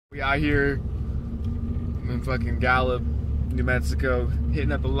We out here in fucking Gallup, New Mexico,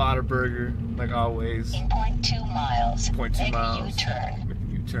 hitting up the Lotaburger, like always. In 0.2 miles, 0.2 miles. make a U-turn. Make a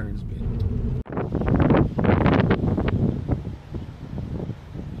U-turns, man.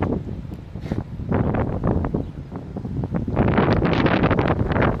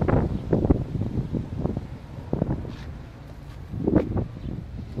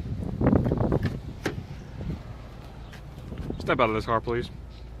 Step out of this car, please.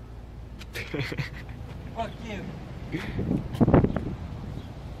 Fuck you.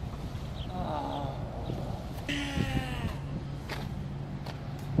 Oh.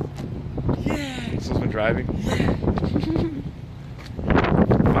 Yeah. This has been driving.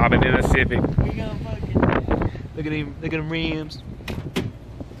 Bobbing in a Civic. We gonna fucking. Look at him. Look at them rims.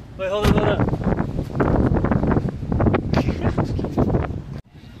 Wait, hold up.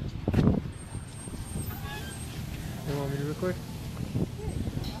 You want me to record?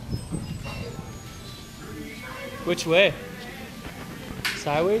 Which way?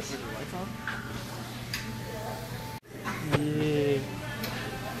 Sideways? Yeah.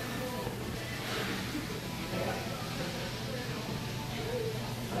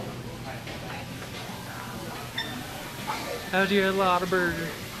 How's your Lotaburger?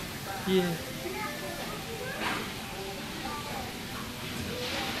 Yeah.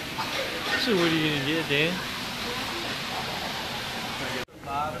 So what are you gonna get, Dan?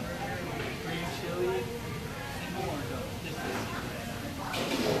 Lotaburger, green chili, and more though.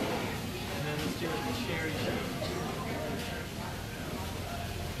 And then let's do it with cherry cheese.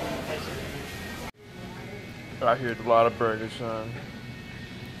 Out here at the Lotaburger, son.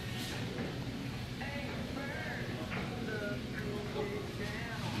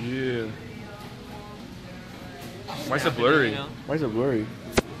 Yeah. Why is it blurry? Why is it blurry?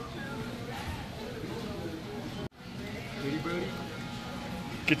 Brody, Brody?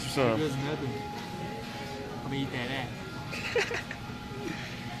 Get you some. There's nothing. I'm gonna eat that ass.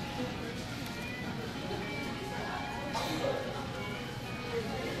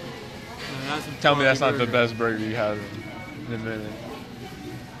 Tell me that's not the best burger you had in a minute.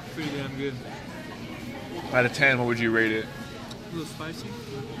 Pretty damn good. Out of 10, what would you rate it? A little spicy.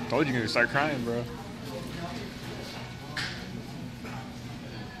 Told you you're gonna start crying, bro.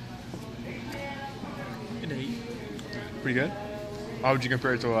 An 8. Pretty good. How would you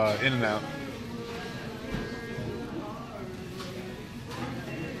compare it to In-N-Out?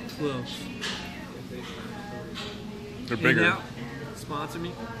 Close. They're bigger. In-N-Out, sponsor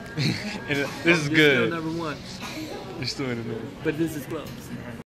me. This is Still good. number 1. You're still in the middle. But this is close.